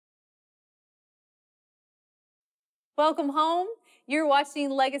Welcome home. You're watching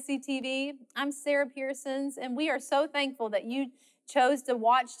Legacy TV. I'm Sarah Pearsons, and we are so thankful that you chose to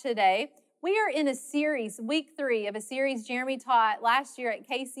watch today. We are in a series, week 3 of a series Jeremy taught last year at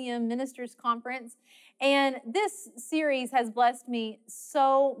KCM Ministers Conference, and this series has blessed me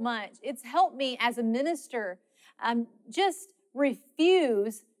so much. It's helped me as a minister just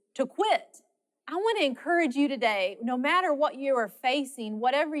refuse to quit. I want to encourage you today, no matter what you are facing,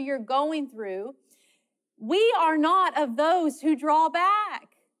 whatever you're going through, we are not of those who draw back.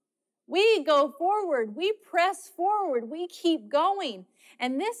 We go forward. We press forward. We keep going.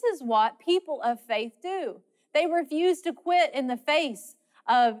 And this is what people of faith do. They refuse to quit in the face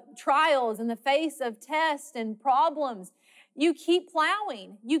of trials, in the face of tests and problems. You keep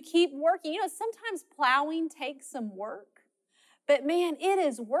plowing. You keep working. You know, sometimes plowing takes some work. But man, it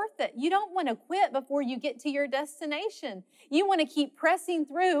is worth it. You don't want to quit before you get to your destination. You want to keep pressing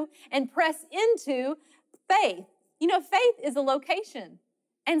through and press into faith. You know, faith is a location.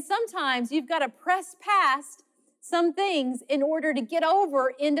 And sometimes you've got to press past some things in order to get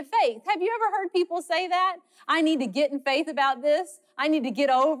over into faith. Have you ever heard people say that? I need to get in faith about this. I need to get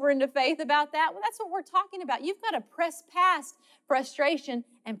over into faith about that. Well, that's what we're talking about. You've got to press past frustration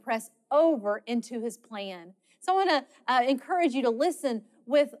and press over into His plan. So I want to encourage you to listen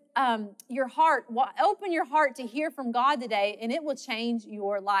with your heart. Open your heart to hear from God today, and it will change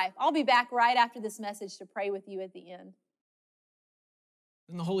your life. I'll be back right after this message to pray with you at the end.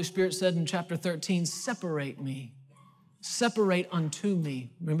 And the Holy Spirit said in chapter 13, separate me. Separate unto me.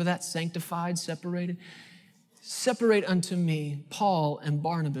 Remember that? Sanctified, separated. Separate unto me Paul and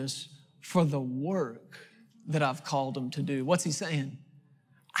Barnabas for the work that I've called them to do. What's he saying?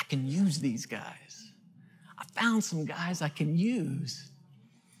 I can use these guys. I found some guys I can use.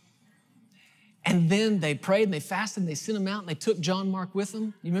 And then they prayed and they fasted and they sent them out and they took John Mark with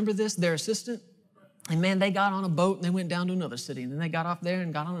them. You remember this? Their assistant. And man, they got on a boat and they went down to another city. And then they got off there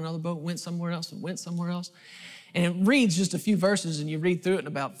and got on another boat, went somewhere else and went somewhere else. And it reads just a few verses and you read through it in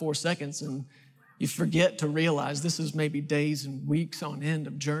about 4 seconds and you forget to realize this is maybe days and weeks on end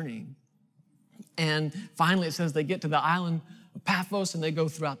of journeying. And finally it says they get to the island of Paphos and they go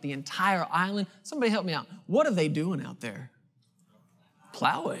throughout the entire island. Somebody help me out. What are they doing out there?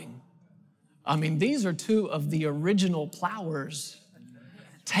 Plowing. I mean, these are 2 of the original plowers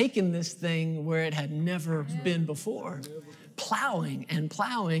taking this thing where it had never been before. Plowing and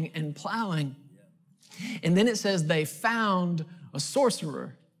plowing and plowing. And then it says they found a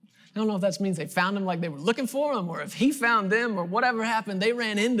sorcerer. I don't know if that means they found him like they were looking for him or if he found them or whatever happened. They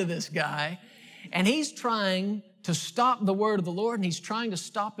ran into this guy and he's trying to stop the word of the Lord and he's trying to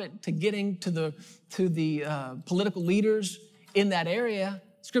stop it to getting to the political leaders in that area.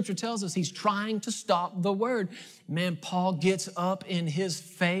 Scripture tells us he's trying to stop the word. Man, Paul gets up in his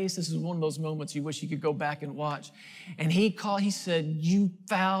face. This is one of those moments you wish you could go back and watch. And he said, you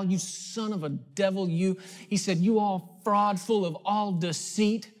foul, you son of a devil, he said, you all fraud, full of all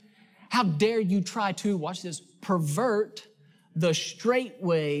deceit. How dare you try to, watch this, pervert the straight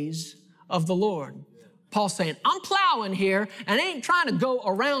ways of the Lord. Paul's saying, I'm plowing here and I ain't trying to go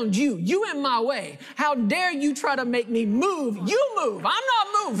around you. You in my way. How dare you try to make me move? You move. I'm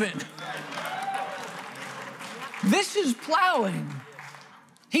not moving. This is plowing.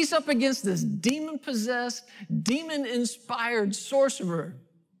 He's up against this demon-possessed, demon-inspired sorcerer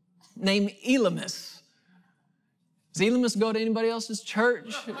named Elymas. Does Elymas go to anybody else's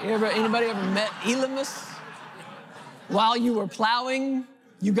church? Anybody ever met Elymas? While you were plowing,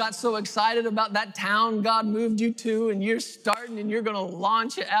 you got so excited about that town God moved you to, and you're starting and you're going to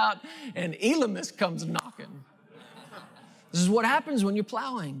launch it out, and Elymas comes knocking. This is what happens when you're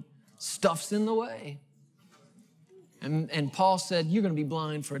plowing. Stuff's in the way. And Paul said, you're going to be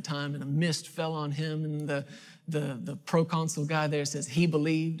blind for a time, and a mist fell on him, and the proconsul guy there says, he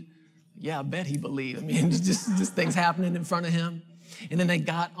believed. Yeah, I bet he believed. I mean, just things happening in front of him. And then they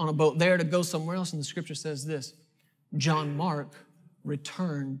got on a boat there to go somewhere else, and the scripture says this, John Mark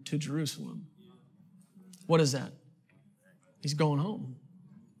returned to Jerusalem. What is that? He's going home.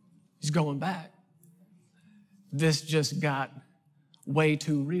 He's going back. This just got way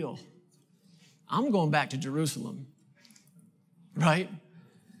too real. I'm going back to Jerusalem, right?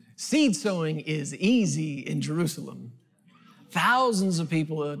 Seed sowing is easy in Jerusalem. Thousands of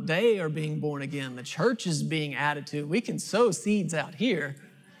people a day are being born again. The church is being added to. We can sow seeds out here.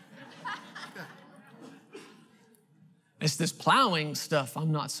 It's this plowing stuff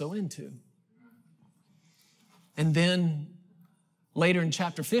I'm not so into. And then later in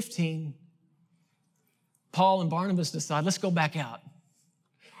chapter 15, Paul and Barnabas decide, let's go back out.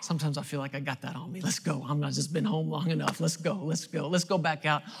 Sometimes I feel like I got that on me. Let's go. I'm not just been home long enough. Let's go. Let's go. Let's go back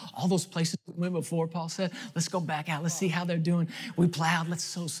out. All those places we went before, Paul said, let's go back out. Let's see how they're doing. We plowed. Let's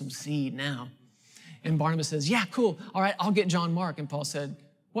sow some seed now. And Barnabas says, yeah, cool. All right, I'll get John Mark. And Paul said,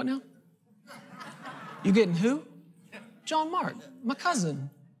 what now? You getting who? John Mark, my cousin.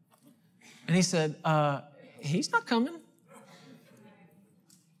 And he said, he's not coming.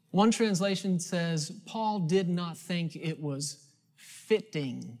 One translation says, Paul did not think it was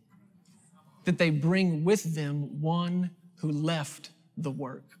fitting that they bring with them one who left the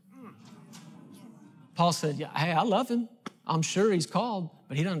work. Paul said, yeah, hey, I love him. I'm sure he's called,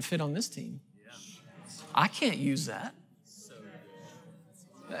 but he doesn't fit on this team. I can't use that.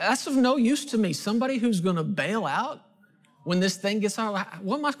 That's of no use to me. Somebody who's going to bail out when this thing gets out,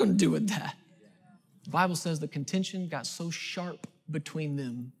 what am I going to do with that? The Bible says the contention got so sharp between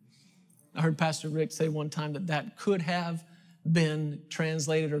them. I heard Pastor Rick say one time that could have been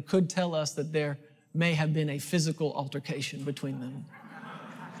translated or could tell us that there may have been a physical altercation between them.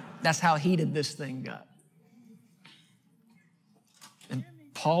 That's how heated this thing got. And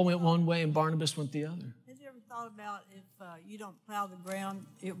Paul went one way and Barnabas went the other. Have you ever thought about if you don't plow the ground,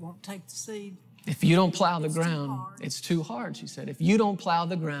 it won't take the seed? If you don't plow the ground, it's too hard, she said. If you don't plow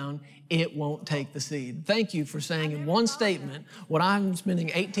the ground, it won't take the seed. Thank you for saying in one statement what I'm spending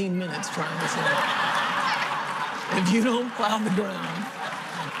 18 minutes trying to say. If you don't plow the ground,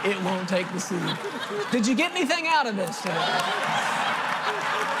 it won't take the seed. Did you get anything out of this today?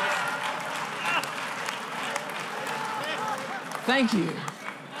 Thank you.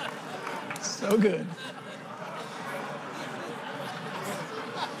 So good.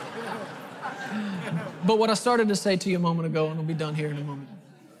 But what I started to say to you a moment ago, and we'll be done here in a moment,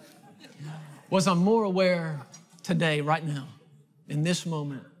 was I'm more aware today, right now, in this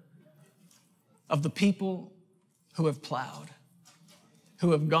moment, of the people who have plowed,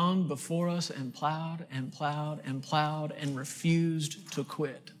 who have gone before us and plowed and plowed and plowed and refused to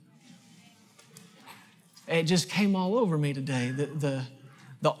quit. It just came all over me today, the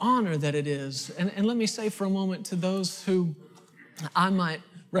honor that it is. And let me say for a moment to those who I might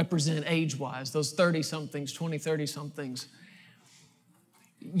represent age-wise, those 30-somethings, 20, 30-somethings.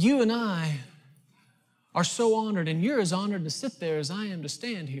 You and I are so honored, and you're as honored to sit there as I am to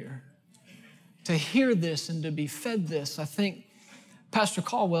stand here, to hear this and to be fed this. I think Pastor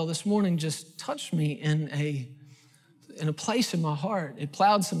Caldwell this morning just touched me in a place in my heart. It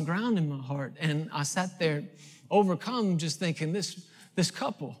plowed some ground in my heart, and I sat there overcome just thinking this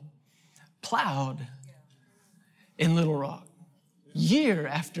couple plowed in Little Rock. Year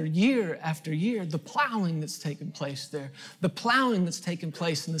after year after year, the plowing that's taken place there, the plowing that's taken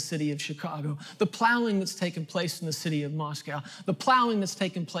place in the city of Chicago, the plowing that's taken place in the city of Moscow, the plowing that's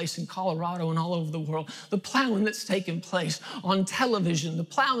taken place in Colorado and all over the world, the plowing that's taken place on television, the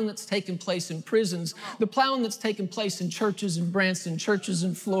plowing that's taken place in prisons, the plowing that's taken place in churches in Branson, churches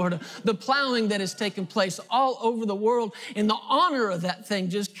in Florida, the plowing that has taken place all over the world, and the honor of that thing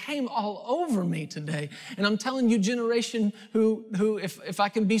just came all over me today. And I'm telling you, generation who if I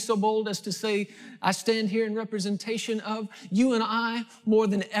can be so bold as to say I stand here in representation of, you and I more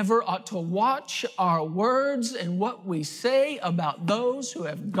than ever ought to watch our words and what we say about those who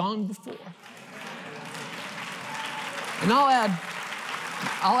have gone before. And I'll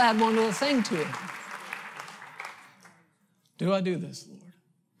add one little thing to it. Do I do this, Lord?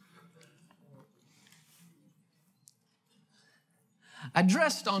 I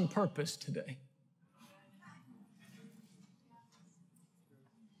dressed on purpose today.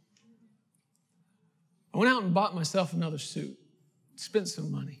 I went out and bought myself another suit, spent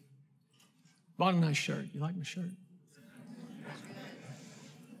some money, bought a nice shirt. You like my shirt?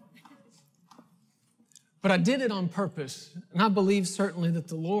 But I did it on purpose, and I believe certainly that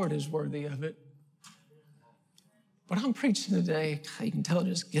the Lord is worthy of it. But I'm preaching today, you can tell it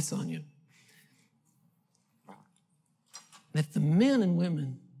just gets on you. That the men and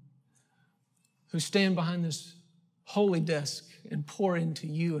women who stand behind this holy desk and pour into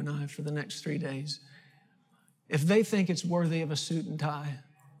you and I for the next 3 days, if they think it's worthy of a suit and tie,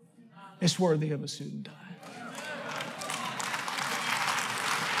 it's worthy of a suit and tie.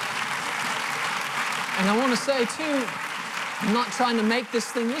 And I want to say, too, I'm not trying to make this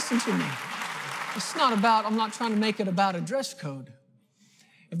thing, listen to me. I'm not trying to make it about a dress code.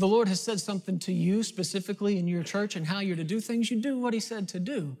 If the Lord has said something to you specifically in your church and how you're to do things, you do what He said to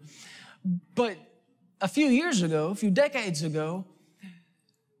do. But a few decades ago,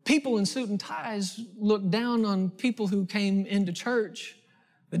 people in suit and ties looked down on people who came into church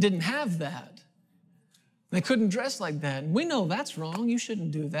that didn't have that. They couldn't dress like that. And we know that's wrong. You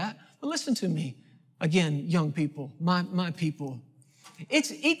shouldn't do that. But listen to me. Again, young people, my people.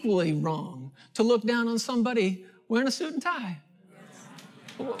 It's equally wrong to look down on somebody wearing a suit and tie.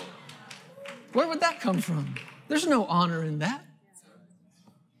 Where would that come from? There's no honor in that.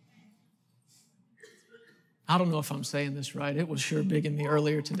 I don't know if I'm saying this right. It was sure big in me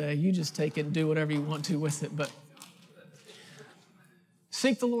earlier today. You just take it and do whatever you want to with it, but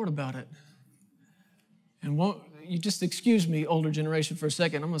seek the Lord about it. And you just excuse me, older generation, for a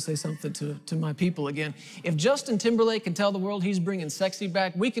second. I'm going to say something to my people again. If Justin Timberlake can tell the world he's bringing sexy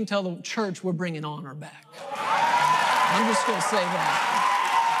back, we can tell the church we're bringing honor back. I'm just going to say that.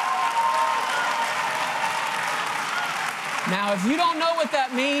 Now, if you don't know what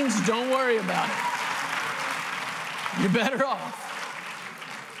that means, don't worry about it. You're better off.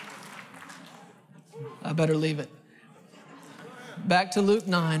 I better leave it. Back to Luke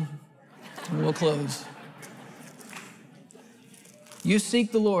 9, and we'll close. You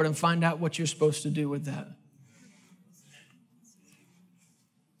seek the Lord and find out what you're supposed to do with that.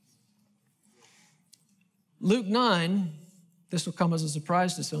 Luke 9, this will come as a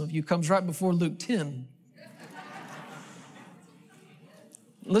surprise to some of you, comes right before Luke 10.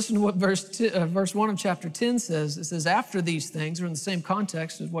 Listen to what verse 1 of chapter 10 says. It says, after these things, or in the same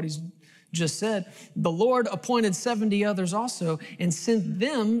context as what he's just said, the Lord appointed 70 others also and sent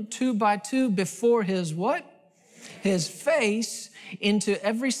them 2 by 2 before his what? His face into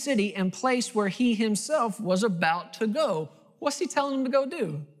every city and place where he himself was about to go. What's he telling them to go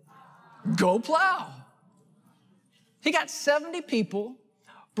do? Go plow. He got 70 people,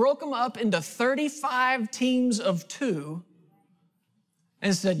 broke them up into 35 teams of 2,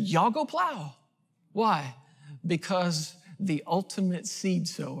 and said, y'all go plow. Why? Because the ultimate seed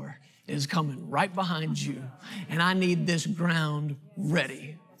sower is coming right behind you, and I need this ground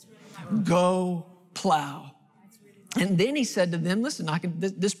ready. Go plow. And then he said to them, listen,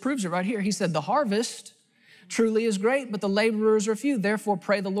 this proves it right here. He said, the harvest truly is great, but the laborers are few. Therefore,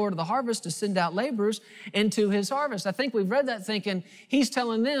 pray the Lord of the harvest to send out laborers into his harvest. I think we've read that thinking he's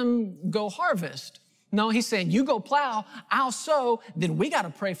telling them, go harvest. No, he's saying, you go plow, I'll sow, then we got to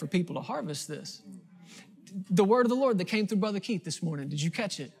pray for people to harvest this. The word of the Lord that came through Brother Keith this morning, did you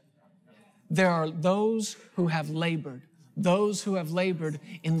catch it? There are those who have labored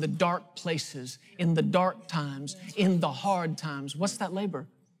in the dark places, in the dark times, in the hard times. What's that labor?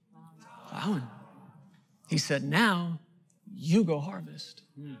 Plowing. He said, now you go harvest.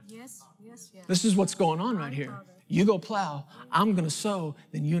 Yes, yes, yes. This is what's going on right here. You go plow, I'm going to sow,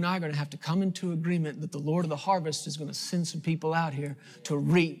 then you and I are going to have to come into agreement that the Lord of the harvest is going to send some people out here to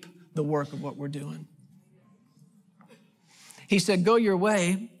reap the work of what we're doing. He said, go your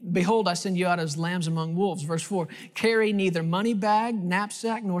way. Behold, I send you out as lambs among wolves. Verse 4, carry neither money bag,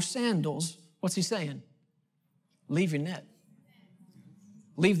 knapsack, nor sandals. What's he saying? Leave your net.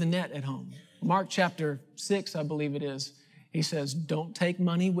 Leave the net at home. Mark chapter 6, I believe it is. He says, don't take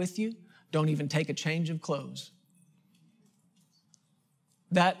money with you. Don't even take a change of clothes.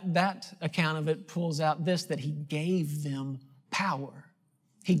 That account of it pulls out this, that he gave them power.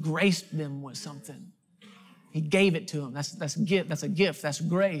 He graced them with something. He gave it to them. That's a gift. That's a gift. That's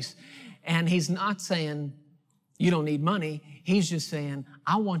grace. And he's not saying you don't need money. He's just saying,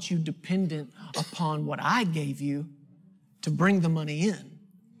 I want you dependent upon what I gave you to bring the money in.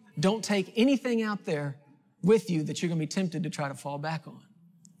 Don't take anything out there with you that you're going to be tempted to try to fall back on.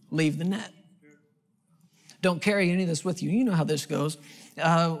 Leave the net. Don't carry any of this with you. You know how this goes.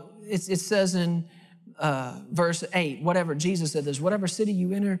 It says in verse 8, whatever, Jesus said this, whatever city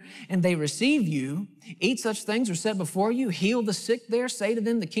you enter and they receive you, eat such things are set before you, heal the sick there, say to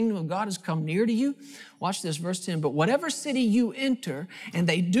them, the kingdom of God has come near to you. Watch this, verse 10, but whatever city you enter and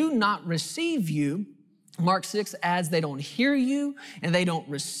they do not receive you, Mark 6 adds, they don't hear you and they don't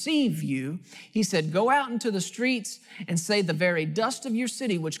receive you. He said, go out into the streets and say, the very dust of your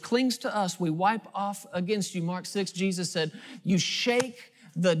city, which clings to us, we wipe off against you. Mark 6, Jesus said, you shake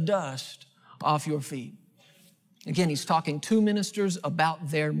the dust off your feet. Again, he's talking to ministers about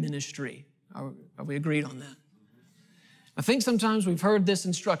their ministry. Are we agreed on that? I think sometimes we've heard this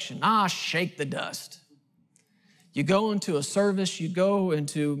instruction, shake the dust. You go into a service,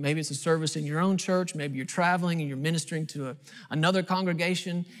 maybe it's a service in your own church, maybe you're traveling and you're ministering to another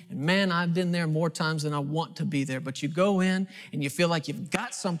congregation, and man, I've been there more times than I want to be there, but you go in and you feel like you've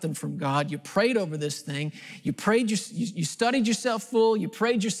got something from God, you prayed over this thing, you studied yourself full, you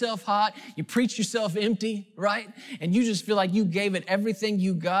prayed yourself hot, you preached yourself empty, right? And you just feel like you gave it everything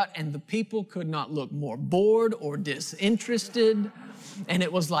you got, and the people could not look more bored or disinterested. And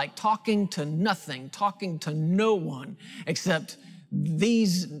it was like talking to nothing, talking to no one, except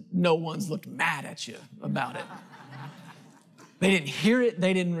these no ones looked mad at you about it. They didn't hear it.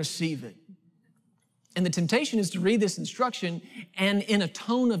 They didn't receive it. And the temptation is to read this instruction and in a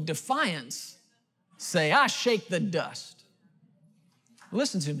tone of defiance, say, I shake the dust.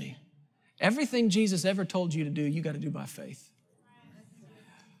 Listen to me. Everything Jesus ever told you to do, you got to do by faith.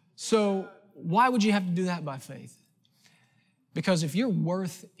 So why would you have to do that by faith? Because if you're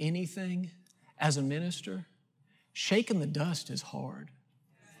worth anything as a minister, shaking the dust is hard.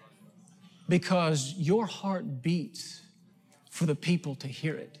 Because your heart beats for the people to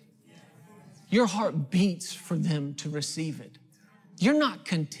hear it. Your heart beats for them to receive it. You're not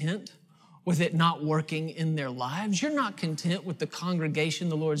content with it not working in their lives. You're not content with the congregation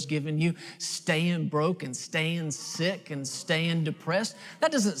the Lord's given you staying broke and staying sick and staying depressed.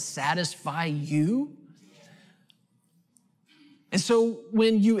 That doesn't satisfy you. And so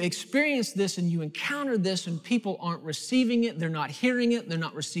when you experience this and you encounter this and people aren't receiving it, they're not hearing it, they're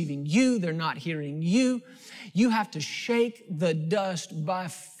not receiving you, they're not hearing you, you have to shake the dust by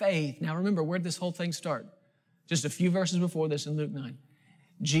faith. Now remember, where'd this whole thing start? Just a few verses before this in Luke 9.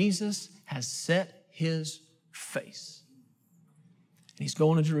 Jesus has set his face. And he's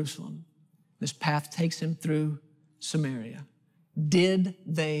going to Jerusalem. This path takes him through Samaria. Did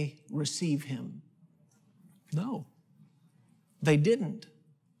they receive him? No. They didn't.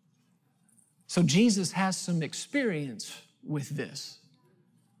 So Jesus has some experience with this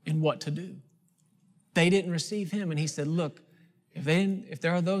and what to do. They didn't receive him, and he said, look, if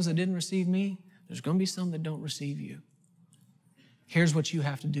there are those that didn't receive me, there's going to be some that don't receive you. Here's what you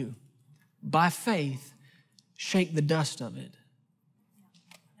have to do. By faith, shake the dust of it.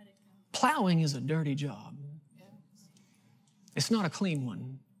 Plowing is a dirty job. It's not a clean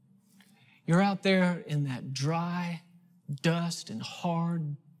one. You're out there in that dry dust and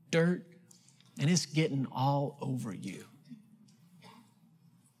hard dirt, and it's getting all over you.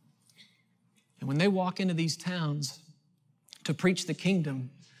 And when they walk into these towns to preach the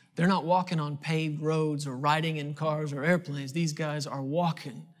kingdom, they're not walking on paved roads or riding in cars or airplanes. These guys are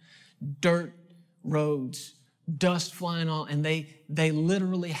walking dirt roads, dust flying all, and they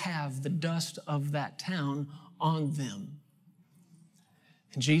literally have the dust of that town on them.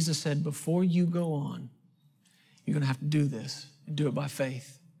 And Jesus said, before you go on, you're going to have to do this and do it by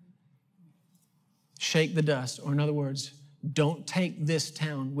faith. Shake the dust, or in other words, don't take this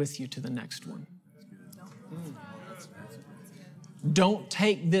town with you to the next one. Don't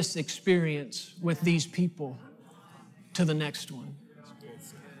take this experience with these people to the next one.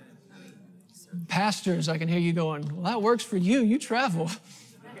 Pastors, I can hear you going, well, that works for you. You travel.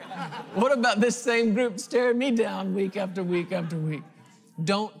 What about this same group staring me down week after week after week?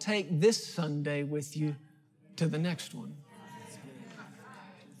 Don't take this Sunday with you to the next one.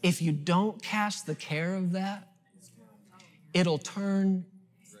 If you don't cast the care of that, it'll turn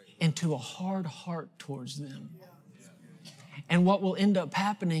into a hard heart towards them. And what will end up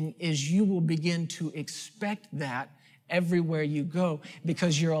happening is you will begin to expect that everywhere you go,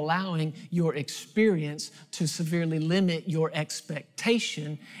 because you're allowing your experience to severely limit your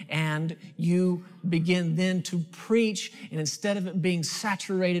expectation, and you begin then to preach, and instead of it being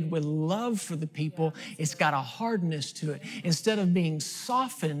saturated with love for the people, it's got a hardness to it. Instead of being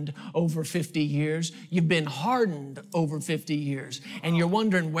softened over 50 years, you've been hardened over 50 years, and you're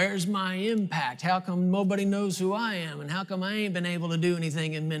wondering, where's my impact? How come nobody knows who I am? And how come I ain't been able to do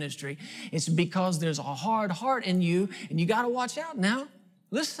anything in ministry? It's because there's a hard heart in you, and you got to watch out now.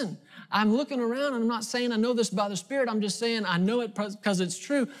 Listen, I'm looking around, and I'm not saying I know this by the Spirit. I'm just saying I know it because it's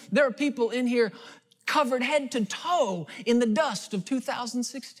true. There are people in here covered head to toe in the dust of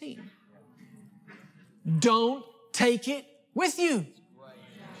 2016. Don't take it with you.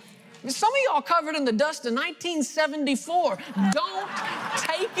 Some of y'all covered in the dust of 1974. Don't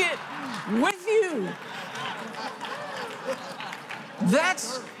take it with you.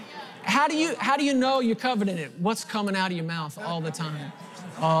 That's... How do you know you're covered in it? What's coming out of your mouth all the time?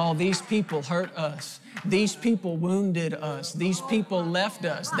 Oh, these people hurt us. These people wounded us. These people left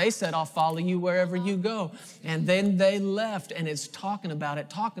us. They said, I'll follow you wherever you go. And then they left, and it's talking about it,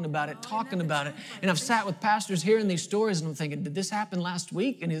 talking about it, talking about it. And I've sat with pastors hearing these stories, and I'm thinking, did this happen last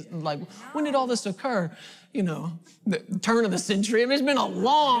week? And it's like, when did all this occur? You know, the turn of the century. I mean, it's been a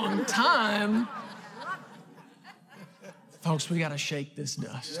long time. Folks, we got to shake this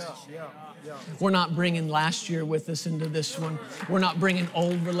dust. We're not bringing last year with us into this one. We're not bringing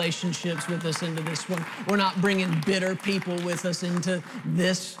old relationships with us into this one. We're not bringing bitter people with us into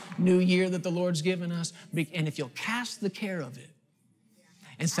this new year that the Lord's given us. And if you'll cast the care of it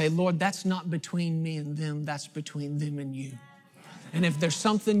and say, Lord, that's not between me and them, that's between them and you. And if there's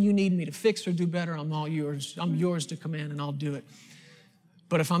something you need me to fix or do better, I'm all yours. I'm yours to command, and I'll do it.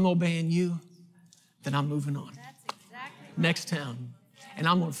 But if I'm obeying you, then I'm moving on. Next town. And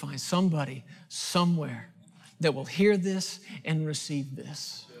I'm going to find somebody somewhere that will hear this and receive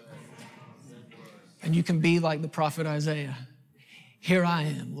this. And you can be like the prophet Isaiah. Here I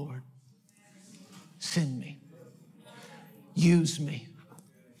am, Lord. Send me. Use me.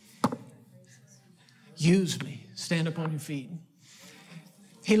 Use me. Stand up on your feet.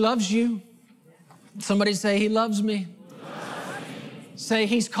 He loves you. Somebody say, He loves me. Say,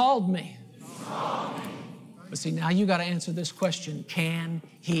 He's called me. But see, now you got to answer this question. Can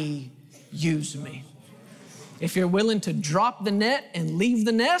He use me? If you're willing to drop the net and leave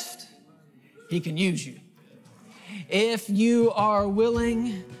the nest, He can use you. If you are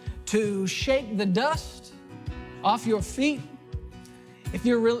willing to shake the dust off your feet, if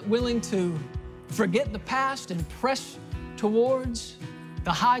you're willing to forget the past and press towards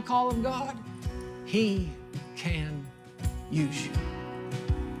the high call of God, He can use you.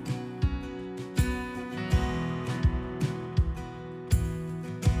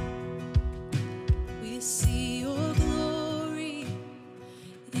 We see your glory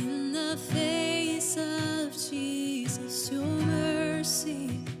in the face of Jesus, your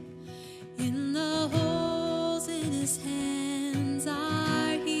mercy in the holes in His hands,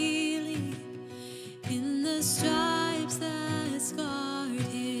 our healing in the stripes that scarred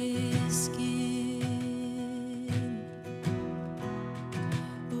His skin.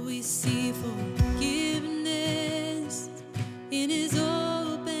 We see forgiveness in His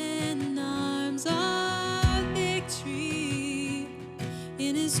open arms, our victory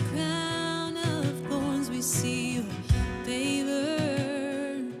in His crown of thorns. We see your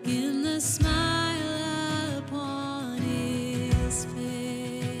favor in the smile upon His face.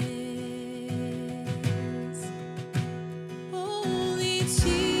 Holy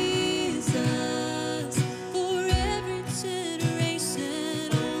Jesus, for every generation,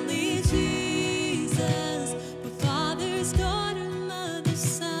 only Jesus.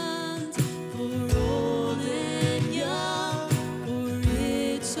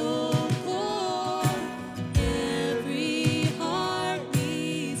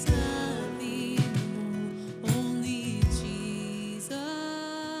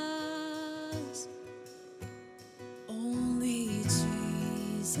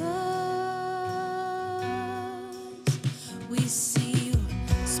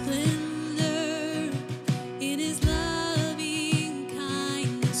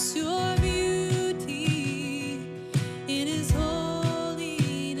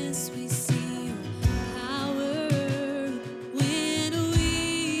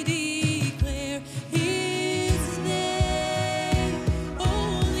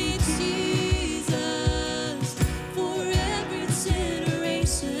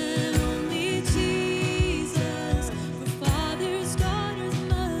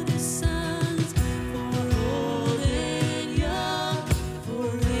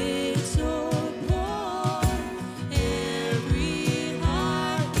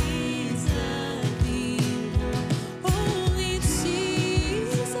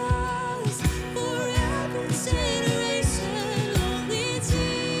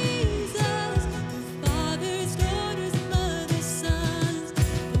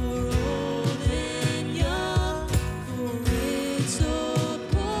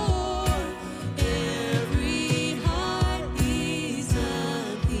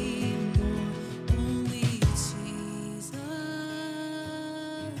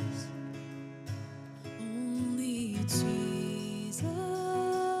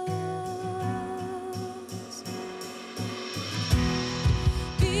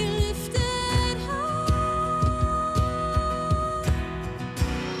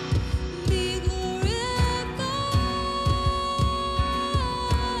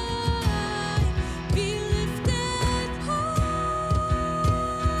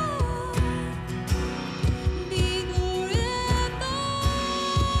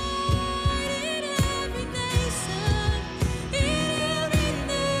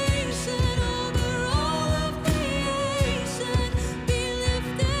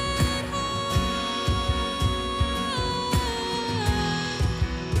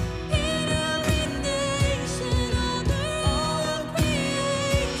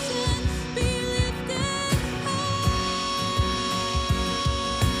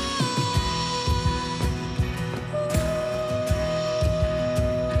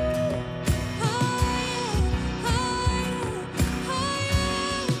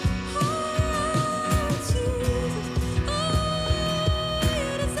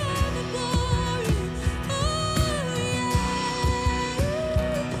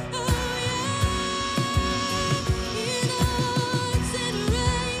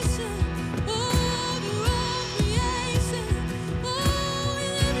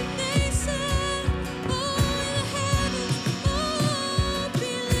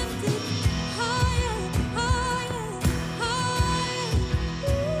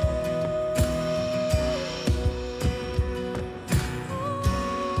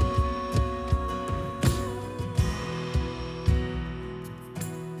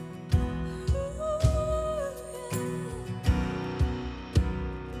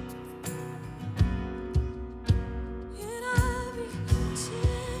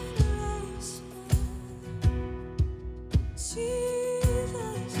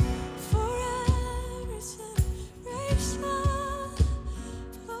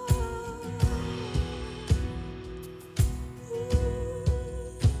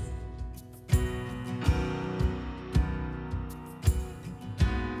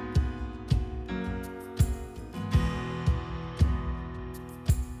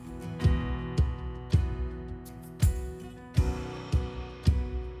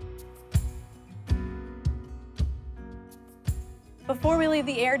 Before we leave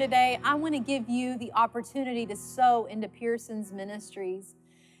the air today, I want to give you the opportunity to sow into Pearson's ministries.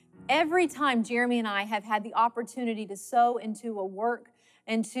 Every time Jeremy and I have had the opportunity to sow into a work,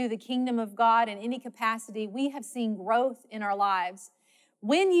 into the kingdom of God in any capacity, we have seen growth in our lives.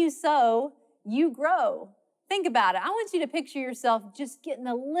 When you sow, you grow. Think about it. I want you to picture yourself just getting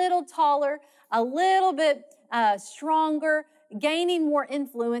a little taller, a little bit stronger, gaining more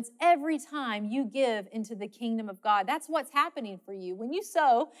influence every time you give into the kingdom of God. That's what's happening for you. When you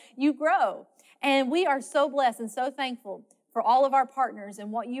sow, you grow. And we are so blessed and so thankful for all of our partners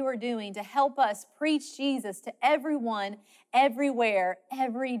and what you are doing to help us preach Jesus to everyone, everywhere,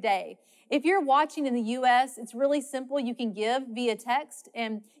 every day. If you're watching in the U.S., it's really simple. You can give via text,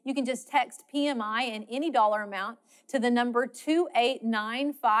 and you can just text PMI and any dollar amount to the number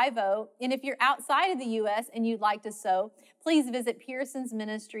 28950. And if you're outside of the U.S. and you'd like to sow, please visit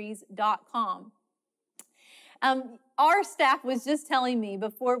pearsonsministries.com. Our staff was just telling me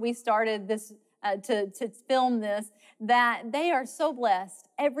before we started this to film this, that they are so blessed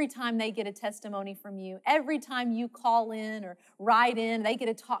every time they get a testimony from you. Every time you call in or write in, they get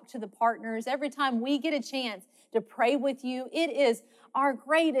to talk to the partners. Every time we get a chance to pray with you, it is our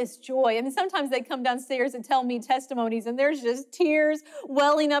greatest joy. I mean, sometimes they come downstairs and tell me testimonies, and there's just tears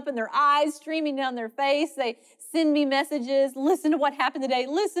welling up in their eyes, streaming down their face. They send me messages, listen to what happened today,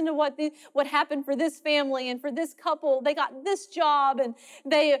 listen to what happened for this family and for this couple. They got this job, and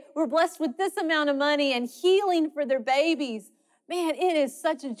they were blessed with this amount of money and healing for their babies. Man, it is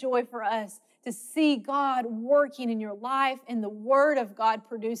such a joy for us to see God working in your life and the Word of God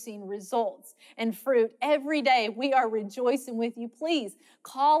producing results and fruit. Every day we are rejoicing with you. Please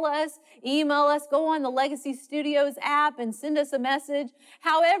call us, email us, go on the Legacy Studios app and send us a message.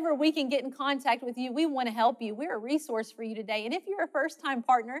 However we can get in contact with you, we want to help you. We're a resource for you today. And if you're a first-time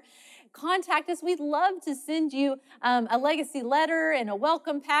partner, contact us. We'd love to send you a legacy letter and a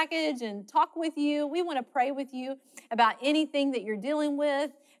welcome package and talk with you. We want to pray with you about anything that you're dealing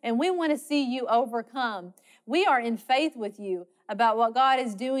with. And we want to see you overcome. We are in faith with you about what God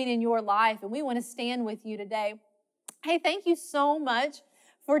is doing in your life, and we want to stand with you today. Hey, thank you so much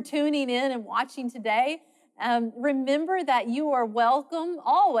for tuning in and watching today. Remember that you are welcome,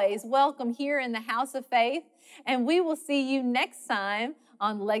 always welcome here in the House of Faith, and we will see you next time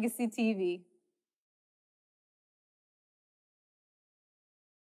on Legacy TV.